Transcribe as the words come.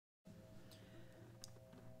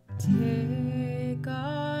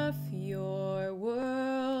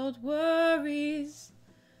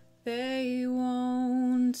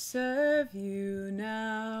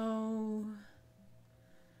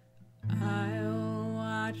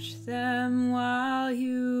them while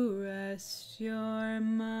you rest your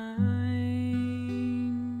mind.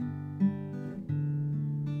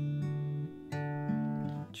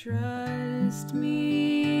 Trust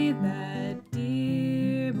me that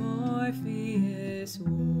dear Morpheus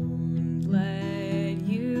won't let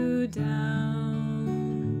you down,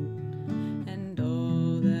 and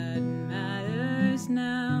all that matters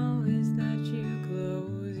now is that you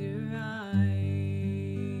close your eyes,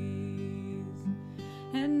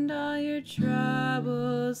 and all your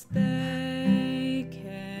troubles, they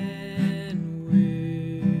can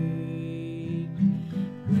wait.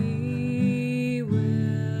 We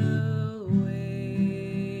will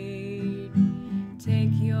wait.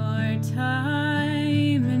 Take your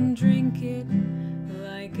time and drink it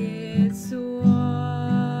like it's water.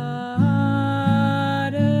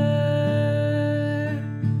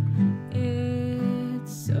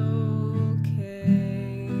 It's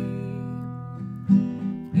okay.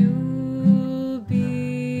 You'll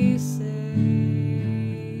be safe,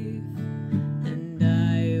 and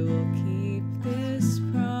I will keep this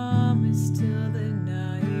promise till the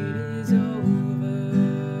night is over.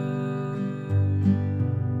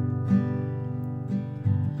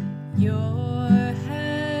 Your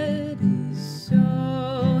head is so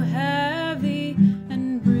heavy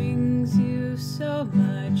and brings you so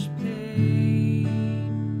much pain.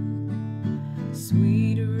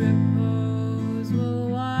 Sweet repose will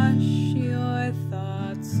wash your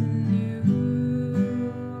thoughts anew.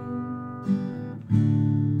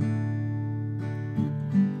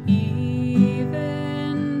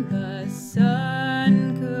 Even the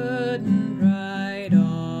sun couldn't bright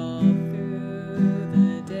all through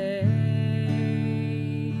the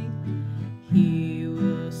day. He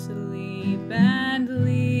will sleep and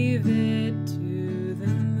leave it to the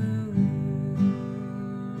moon,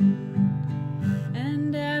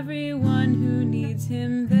 and everyone who needs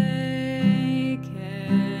him, they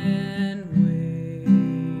can wait.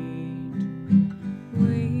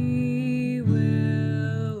 We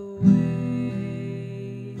will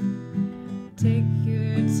wait. Take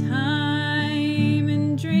your time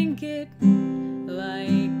and drink it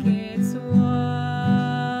like it's water.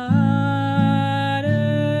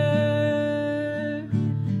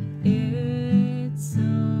 It's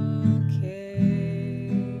okay.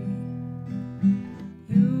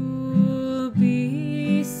 You'll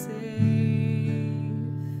be safe,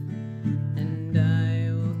 and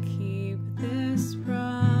I will keep this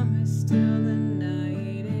promise till the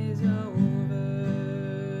night is over.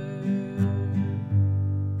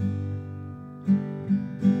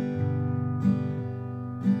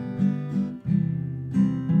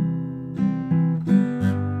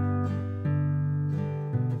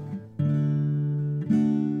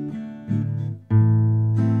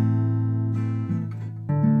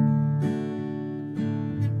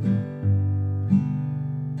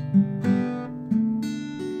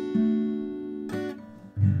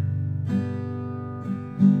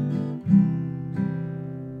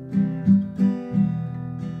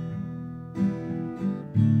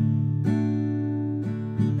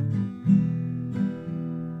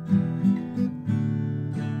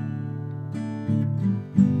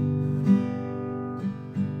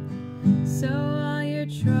 So all your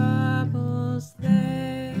troubles,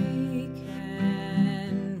 they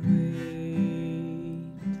can wait.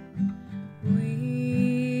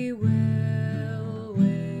 We will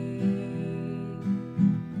wait.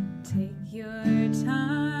 Take your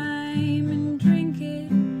time and drink it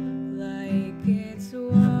like it's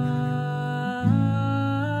water.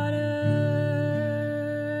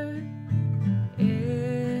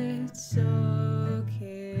 It's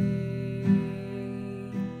okay.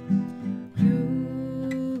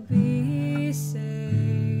 You'll be safe,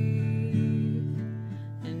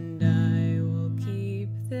 and I will keep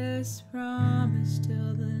this promise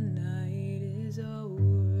till the night is over.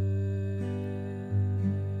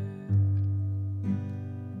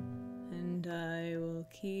 And I will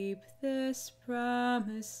keep this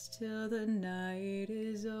promise till the night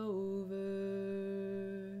is over.